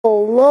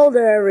Hello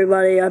there,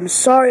 everybody. I'm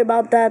sorry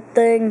about that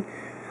thing.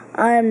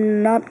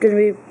 I'm not going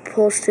to be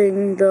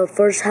posting the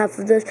first half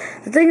of this.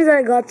 The thing is that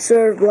I got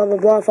served, blah, blah,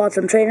 blah, fought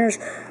some trainers,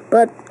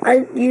 but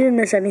you didn't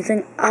miss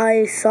anything.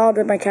 I saw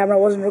that my camera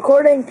wasn't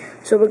recording,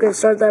 so we're going to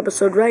start the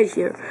episode right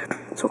here.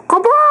 So,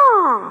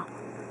 kabah!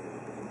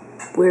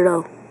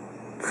 Weirdo.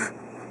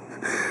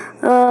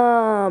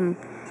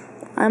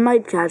 I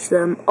might catch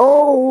them.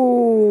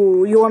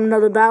 Oh, you want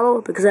another battle?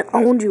 Because I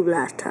owned you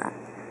last time.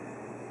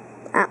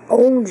 I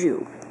owned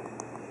you.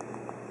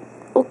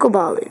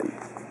 Okabalian.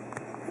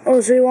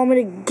 Oh, so you want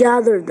me to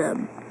gather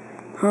them?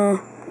 Huh?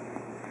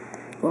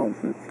 Well,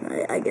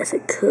 I guess I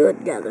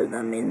could gather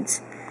them.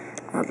 It's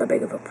not that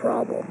big of a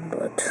problem,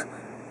 but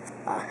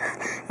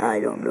I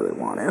don't really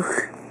want to.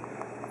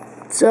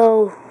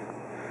 So,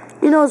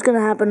 you know what's going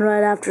to happen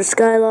right after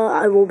Skyla.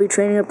 I will be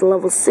training up to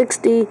level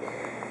 60.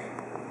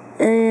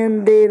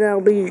 And then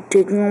I'll be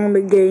taking on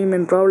the game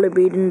and probably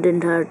beating the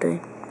entire thing.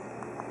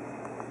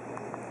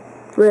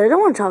 Wait, I don't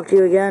want to talk to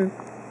you again.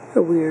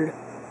 You're weird.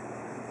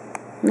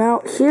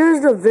 Now,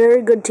 here's the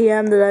very good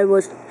TM that I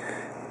was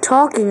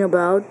talking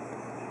about.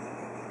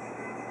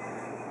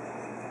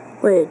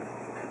 Wait,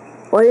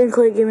 why didn't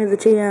Clay give me the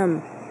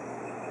TM?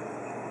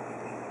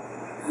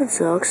 That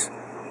sucks.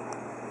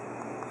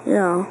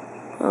 Yeah,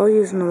 I'll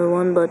use another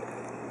one, but...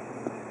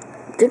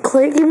 Did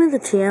Clay give me the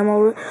TM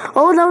already?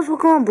 Oh, that was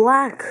Pokemon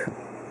Black.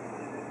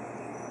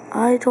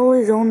 I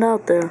totally zoned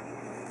out there.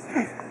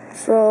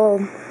 So,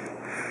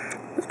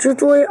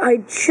 truthfully, I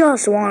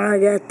just want to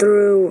get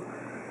through.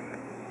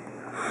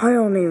 I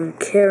don't even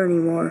care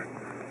anymore.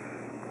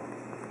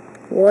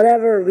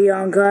 Whatever,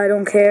 Bianca, I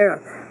don't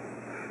care.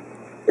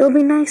 It'll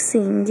be nice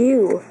seeing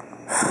you.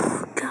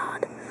 Oh,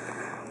 God.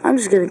 I'm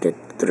just gonna get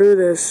through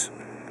this.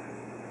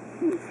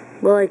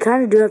 Well, I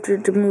kind of do have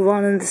to move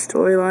on in the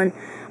storyline.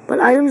 But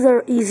items that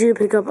are easy to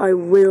pick up, I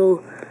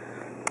will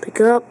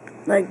pick up.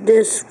 Like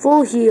this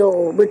full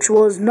heal, which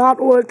was not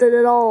worth it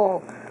at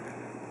all.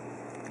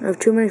 I have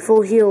too many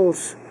full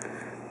heals.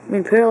 I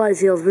mean,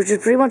 paralyzed heals, which is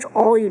pretty much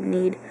all you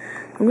need.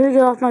 I'm gonna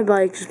get off my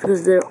bike just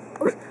because there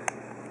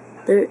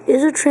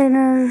is a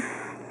trainers.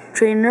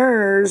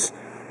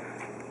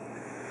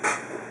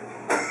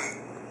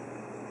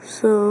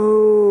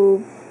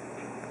 So,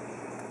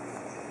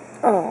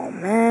 oh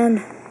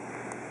man,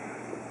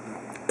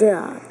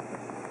 God,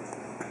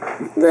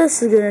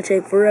 this is gonna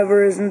take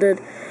forever, isn't it?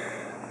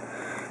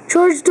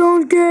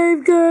 Chargestone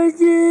game, guys.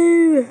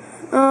 You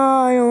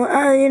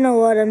know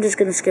what? I'm just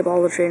gonna skip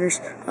all the trainers.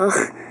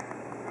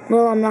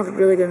 Well, I'm not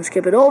really gonna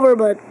skip it over,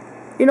 but.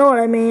 You know what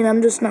I mean,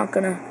 I'm just not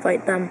gonna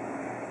fight them.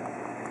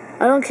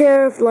 I don't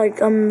care if,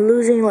 like, I'm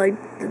losing, like,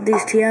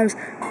 these TMs.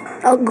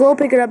 I'll go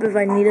pick it up if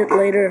I need it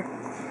later.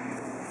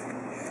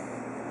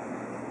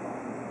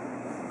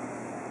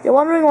 You're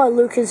wondering why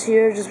Luke is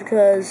here, just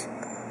because,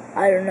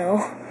 I don't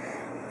know.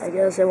 I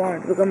guess I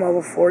wanted to become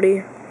level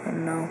 40. I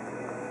don't know.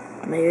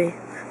 Maybe.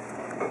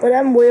 But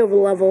I'm way over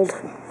leveled.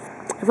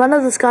 I found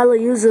out that Skyla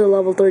uses a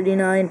level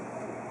 39.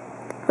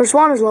 Her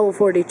Swan is level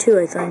 42,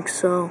 I think,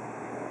 so...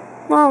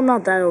 Well,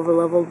 not that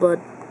over-leveled, but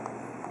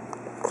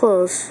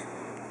close.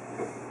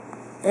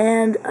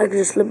 And I could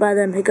just slip by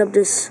them and pick up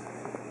this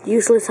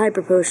useless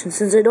hyper potion.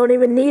 Since I don't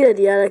even need it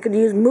yet, I could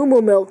use Moo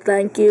Milk,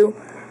 thank you.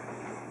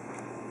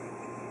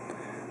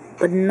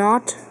 But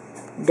not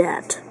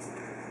that.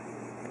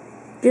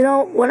 You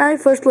know, when I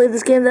first played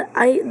this game,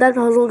 that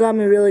puzzle got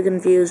me really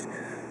confused.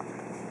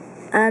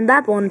 And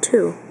that one,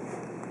 too.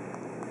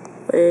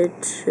 Wait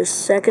just a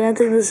second, I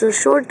think this is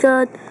a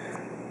shortcut.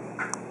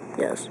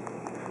 Yes.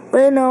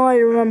 Wait, no, I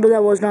remember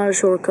that was not a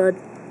shortcut.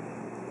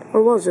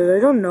 Or was it? I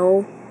don't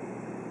know.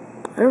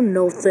 I don't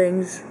know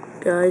things,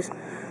 guys.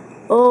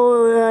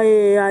 Oh,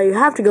 yeah, you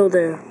have to go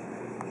there.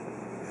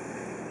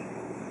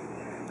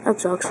 That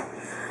sucks.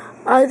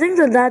 I think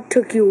that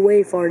took you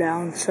way far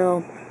down,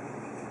 so...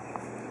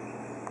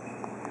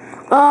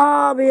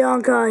 Ah,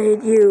 Bianca, I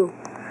hate you.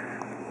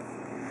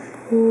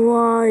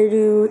 Why do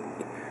you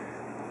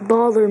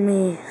bother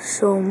me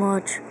so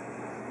much?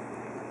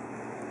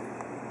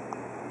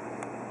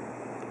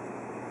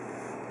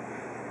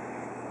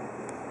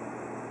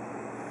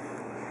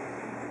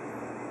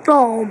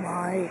 Oh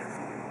my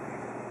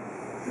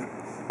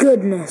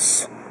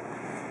goodness.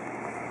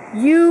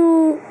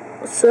 You,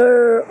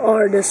 sir,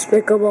 are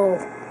despicable.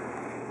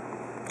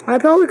 I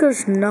probably could have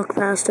snuck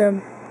past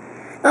him.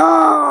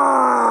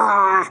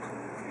 Ah!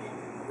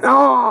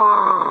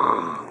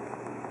 Ah!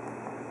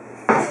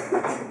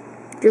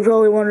 You're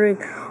probably wondering,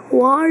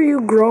 why are you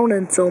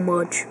groaning so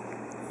much?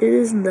 It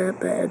isn't that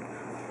bad.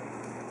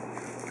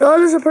 Oh,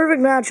 this is a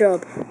perfect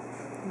matchup.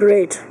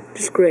 Great.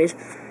 Just great.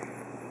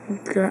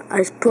 I'm gonna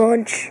ice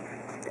punch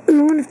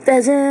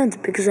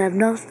pheasant because I have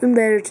nothing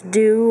better to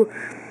do.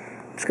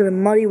 I'm just gonna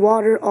muddy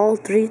water all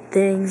three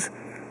things.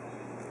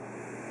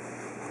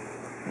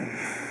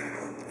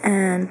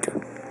 And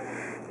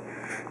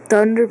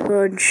thunder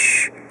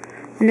punch.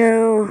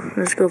 No,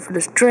 let's go for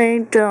the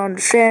strength on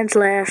the sand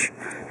slash.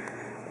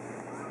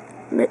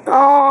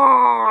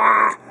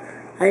 Ah!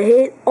 I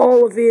hate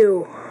all of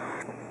you.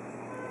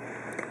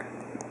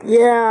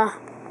 Yeah.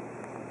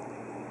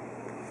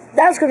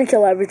 That's gonna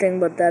kill everything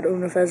but that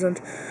Una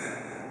pheasant.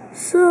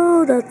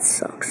 So that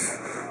sucks.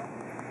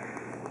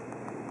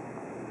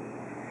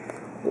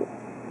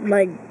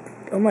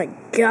 Oh my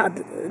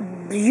god.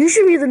 You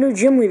should be the new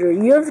gym leader.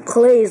 You have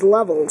Clay's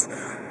levels.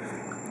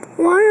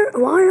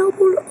 Why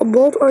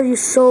Bolt are you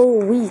so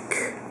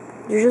weak?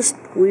 You're just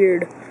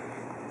weird.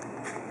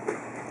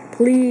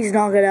 Please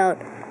knock it out.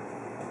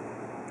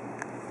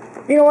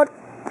 You know what?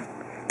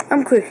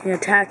 I'm quick and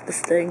attack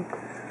this thing.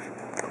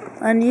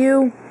 And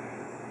you...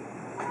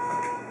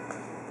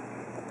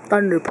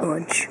 Thunder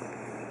Punch.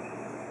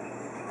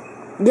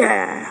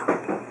 Yeah.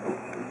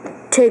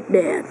 Take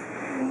that.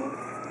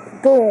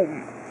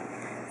 Boom.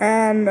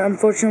 And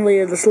unfortunately,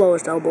 you're the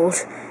slowest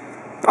elbows.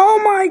 Oh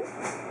my...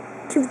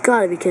 You've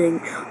got to be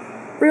kidding.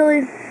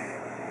 Really?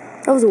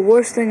 That was the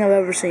worst thing I've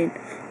ever seen.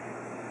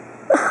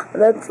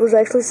 That was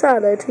actually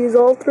sad. I had to use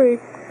all three.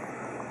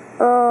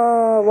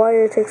 Why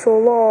did it take so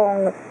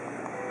long?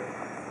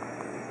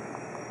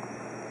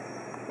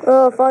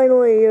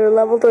 Finally, you're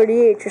level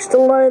 38. You're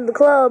still not in the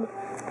club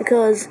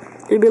because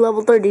you'd be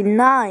level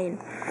 39.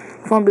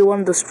 I want to be one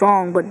of the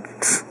strong, but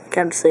I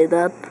can't say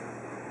that.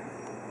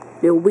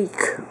 You're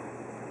weak.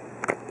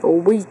 You're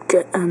weak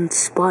and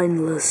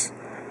spineless.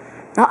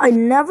 Now, I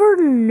never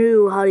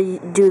knew how to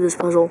do this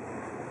puzzle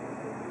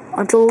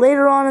until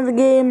later on in the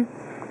game.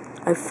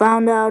 I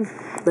found out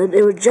that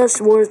it was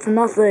just worth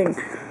nothing.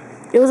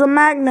 It was a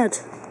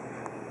magnet.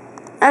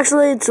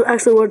 Actually, it's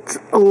actually worth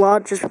a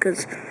lot just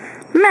because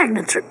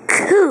magnets are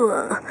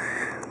cool.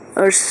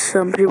 Or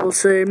some people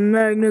say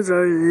magnets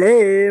are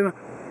lame.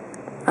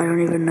 I don't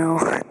even know.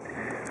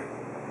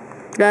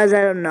 Guys,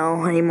 I don't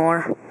know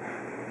anymore.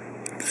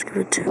 Let's give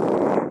it to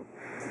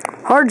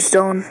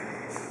Hardstone.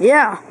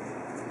 Yeah.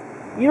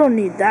 You don't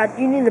need that.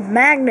 You need a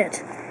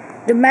magnet.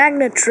 The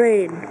magnet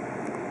train.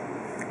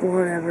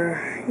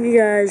 Whatever. You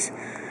guys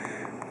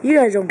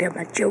don't get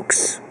my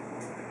jokes.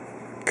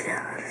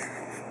 God.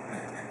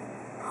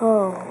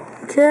 Oh,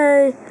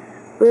 okay.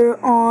 We're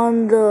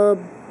on the...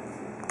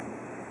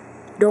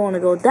 Don't want to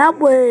go that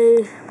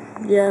way.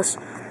 Yes.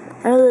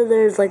 I know that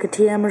there's like a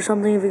TM or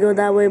something if you go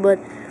that way, but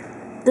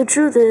the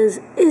truth is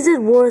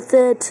it worth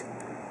it?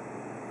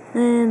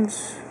 And...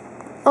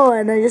 Oh,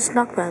 and I just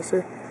snuck past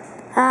her.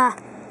 Ha.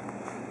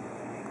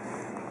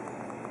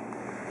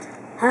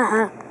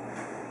 Haha.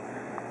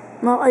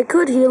 Well, I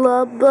could heal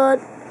up, but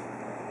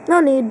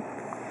no need.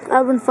 I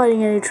haven't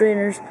fighting any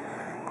trainers.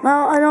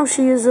 Now, I know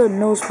she uses a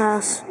nose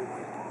pass.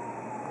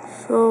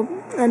 So,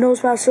 nose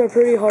passes are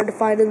pretty hard to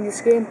find in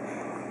this game.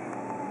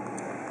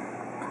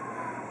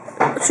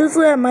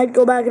 Truthfully, I might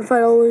go back and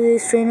fight all of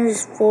these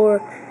trainers for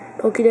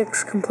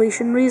Pokédex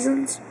completion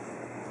reasons.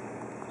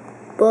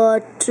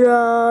 But,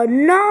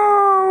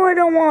 no, I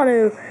don't want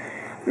to.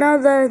 Now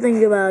that I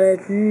think about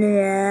it,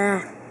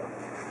 nah.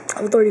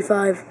 Level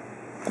 35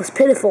 was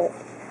pitiful.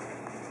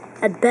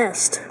 At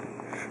best.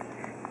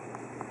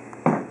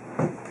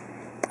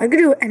 I could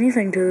do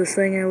anything to this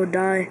thing and it would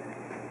die.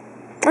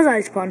 That's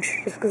Ice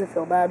Punch, just because I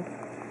feel bad.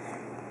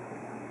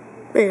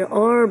 Wait,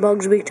 are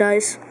bugs weak to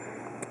ice?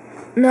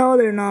 No,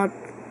 they're not.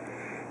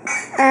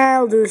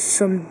 I'll do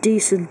some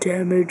decent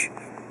damage.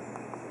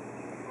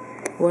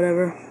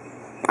 Whatever.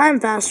 I'm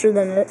faster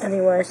than it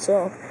anyway,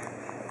 so...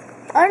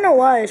 I don't know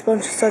why Ice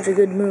Punch is such a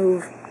good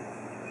move.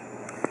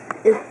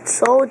 It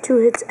solid 2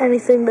 hits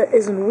anything that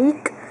isn't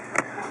weak.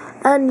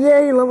 And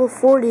yay, level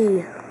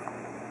 40.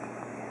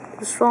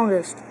 The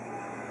strongest.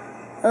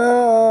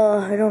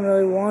 I don't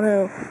really want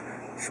to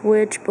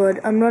switch, but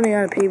I'm running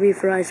out of PB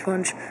for Ice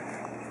Punch.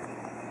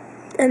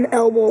 And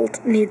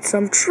Elbolt needs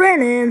some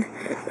training.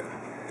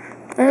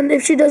 And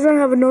if she doesn't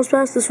have a nose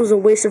pass, this was a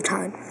waste of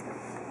time.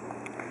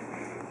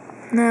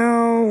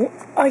 Now,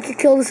 I could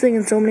kill this thing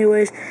in so many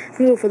ways. I'm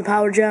going to go for the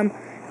power gem,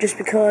 just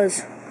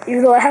because,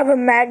 even though I have a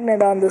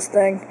magnet on this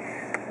thing,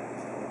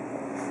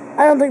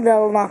 I don't think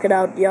that'll knock it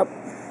out, yep.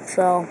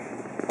 So,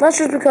 that's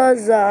just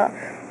because the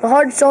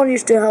hard stone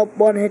used to help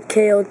one-hit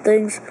KO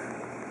things.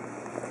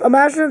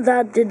 Imagine if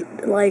that did,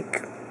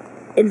 like,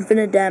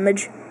 infinite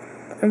damage.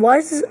 And why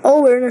is this?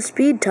 Oh, we're in a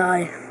speed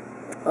tie.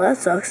 Well, that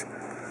sucks.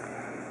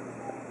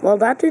 Well,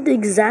 that did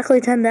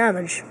exactly 10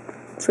 damage.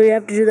 So you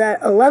have to do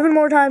that 11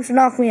 more times to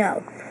knock me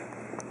out.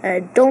 And I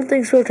don't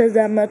think Swift has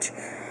that much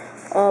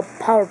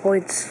power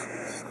points.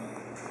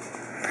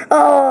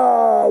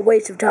 Oh,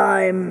 waste of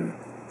time.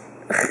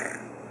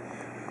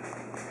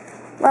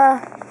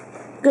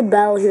 Good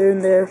battle here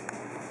and there.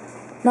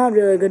 Not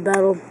really a good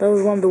battle. That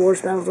was one of the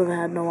worst battles I've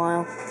had in a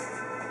while.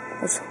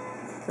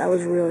 That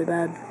was really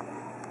bad.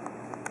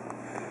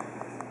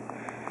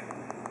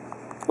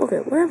 Okay,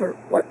 whatever.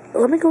 What?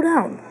 Let me go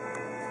down.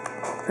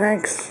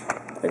 Thanks.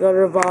 I got a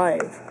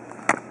revive.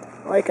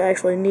 Like I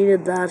actually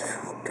needed that.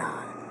 Oh,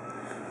 God.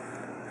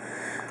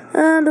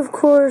 And of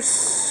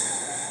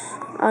course,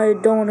 I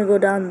don't want to go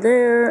down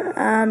there.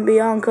 And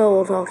Bianca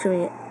will talk to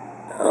me.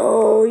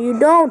 Oh, you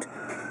don't.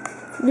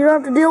 You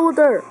don't have to deal with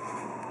her.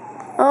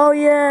 Oh,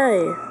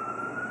 yay.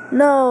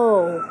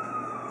 No.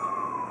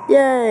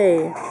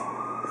 Yay.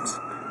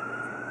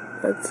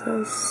 That's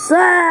so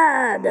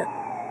sad.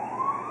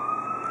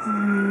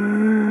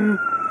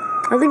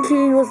 I think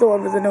he was the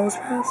one with the nose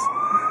pass.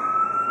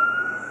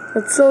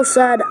 That's so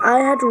sad. I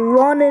had to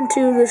run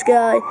into this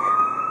guy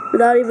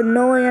without even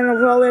knowing, and I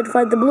probably had to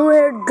fight the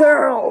blue-haired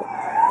girl.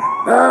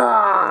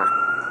 Ah!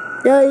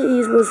 Yeah,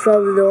 he was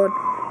probably the one.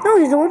 No,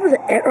 he's the one with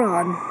the arrow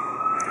on.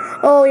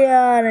 Oh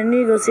yeah, and I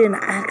need to go see an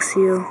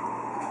Axio.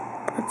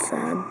 That's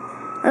sad.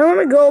 I don't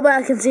want to go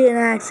back and see an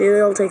Axio.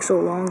 It'll take so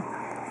long.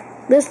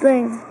 This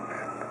thing,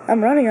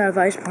 I'm running out of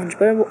Ice Punch,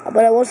 but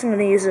I wasn't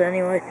going to use it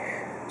anyway.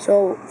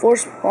 So,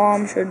 Force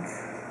Palm should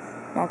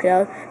knock it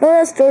out. No,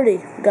 that's 30.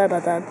 Forgot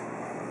about that.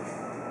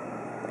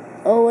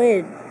 Oh,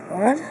 wait.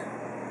 What?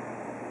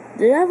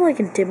 Did I have, like,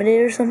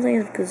 Intimidate or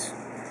something? Because...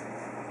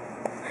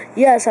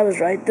 Yes, I was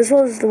right. This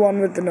was the one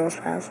with the nose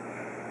pass.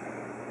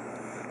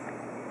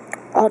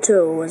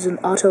 Otto was an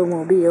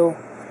automobile.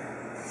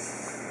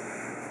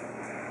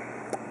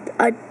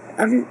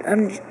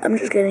 I'm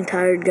just getting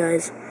tired,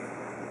 guys.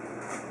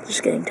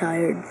 Just getting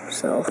tired,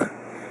 so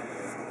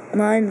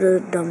mind the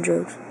dumb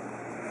jokes.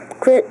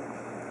 Quit.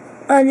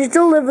 And you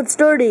still live with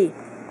Sturdy.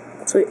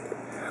 So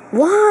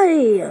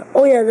why?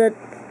 Oh yeah, that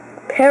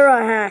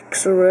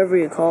para-hacks or whatever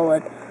you call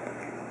it.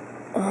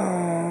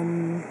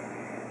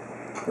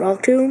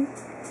 Rock Tomb?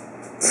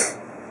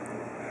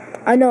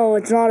 I know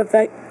it's not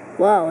effect.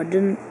 Wow, it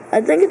didn't. I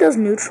think it does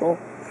neutral.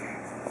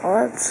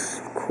 Well, that's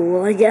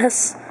cool, I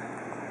guess.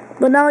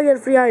 But now I get a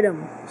free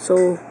item,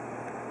 so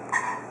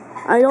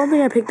I don't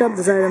think I picked up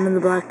this item in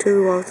the Black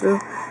 2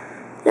 walkthrough.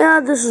 Yeah,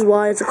 this is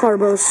why. It's a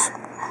Carbos.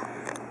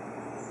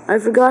 I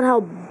forgot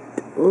how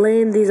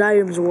lame these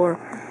items were.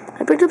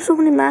 I picked up so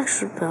many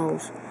max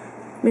repels.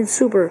 I mean,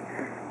 super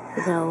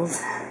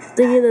repels.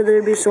 Thinking that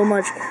there'd be so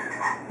much.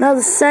 Now,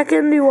 the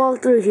second you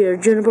walk through here,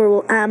 Juniper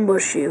will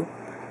ambush you.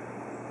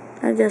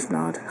 I guess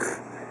not.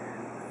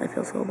 I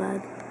feel so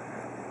bad.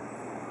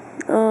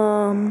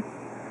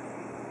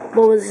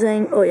 What was I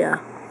saying? Oh, yeah.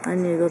 I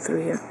need to go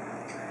through here.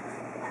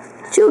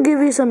 She'll give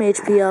you some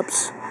HP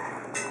ups.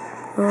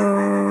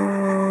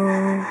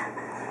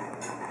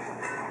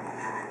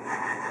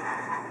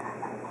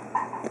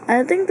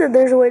 I think that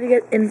there's a way to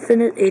get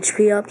infinite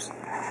HP ups.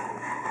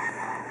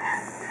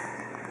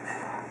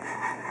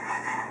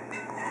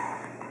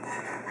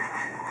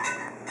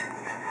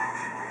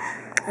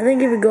 I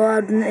think if you go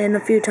out in a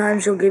few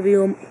times, she'll give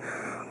you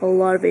a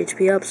lot of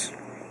HP ups.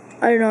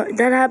 I don't know.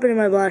 That happened in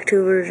my Black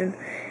 2 version,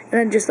 and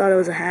I just thought it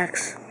was a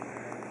hacks.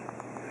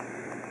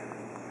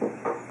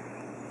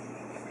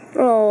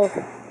 Oh,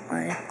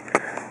 my.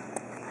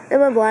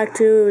 And my Black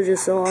 2 was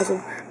just so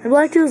awesome. My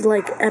Black 2 is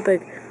like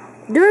epic.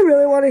 Do I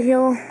really want to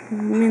heal? I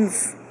mean,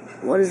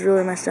 what is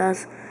really my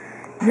stats?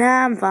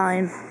 Nah, I'm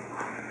fine.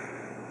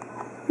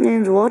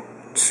 Means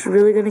what's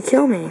really gonna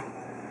kill me?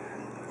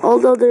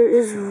 Although there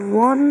is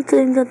one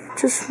thing that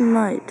just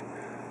might.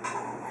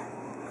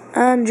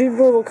 And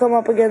Juniper will come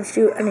up against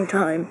you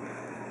anytime.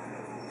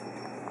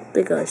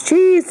 Because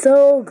she's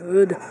so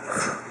good.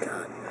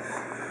 God.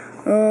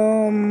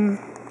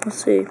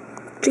 Let's see.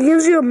 She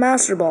gives you a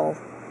Master Ball.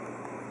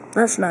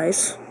 That's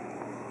nice.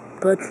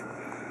 But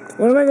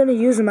what am I going to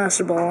use a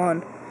Master Ball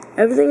on?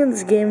 Everything in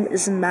this game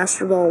isn't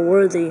Master Ball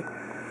worthy.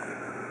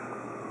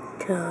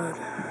 God.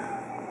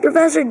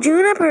 Professor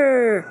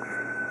Juniper!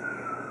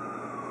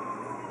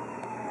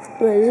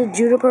 Wait, is it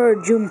Juniper or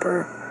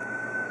Juniper?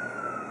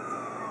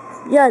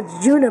 Yeah,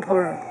 it's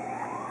Juniper.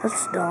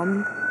 That's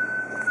dumb.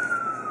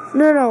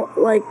 No,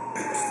 like,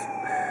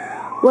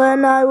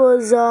 when I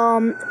was,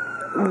 What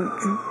the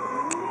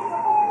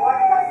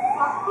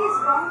fuck is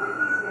wrong with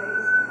these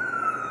guys?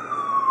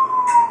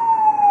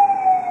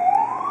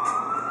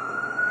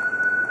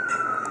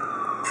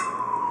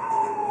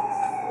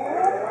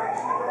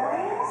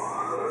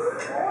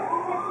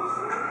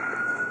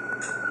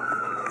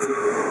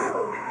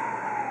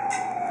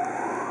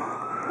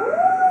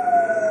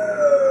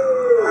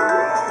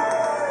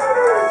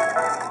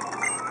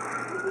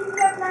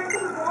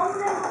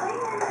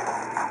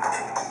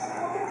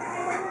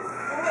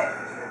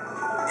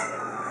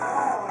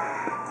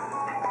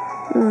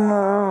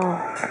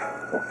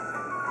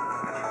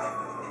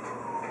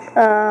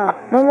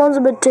 My mom's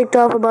a bit ticked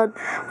off about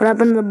what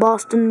happened in the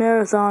Boston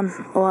Marathon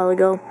a while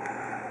ago.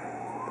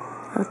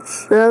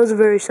 That was a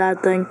very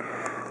sad thing.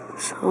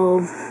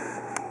 So,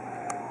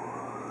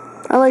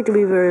 I like to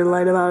be very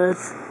light about it.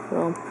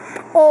 So,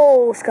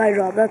 oh, Sky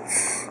Drop.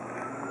 That's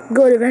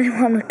good if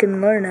anyone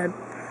can learn it.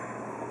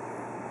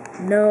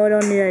 No, I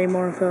don't need any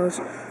more of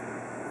those.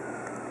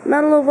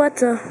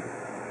 Medalovetta.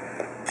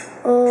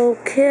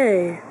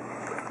 Okay.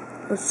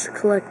 Let's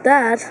collect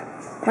that.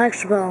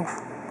 Max Repel.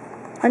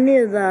 I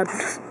needed that.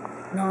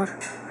 Not.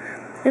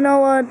 You know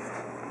what?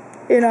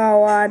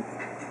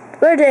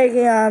 We're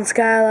taking on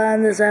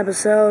Skyline this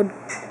episode.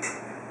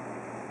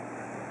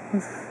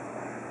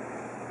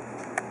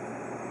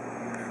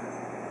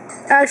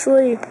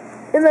 Actually,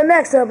 in the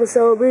next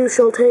episode, we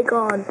shall take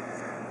on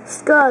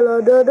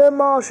Skylar the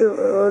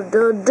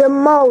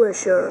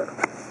Demolisher.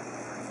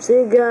 See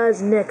you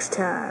guys next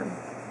time.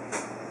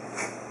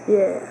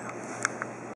 Yeah.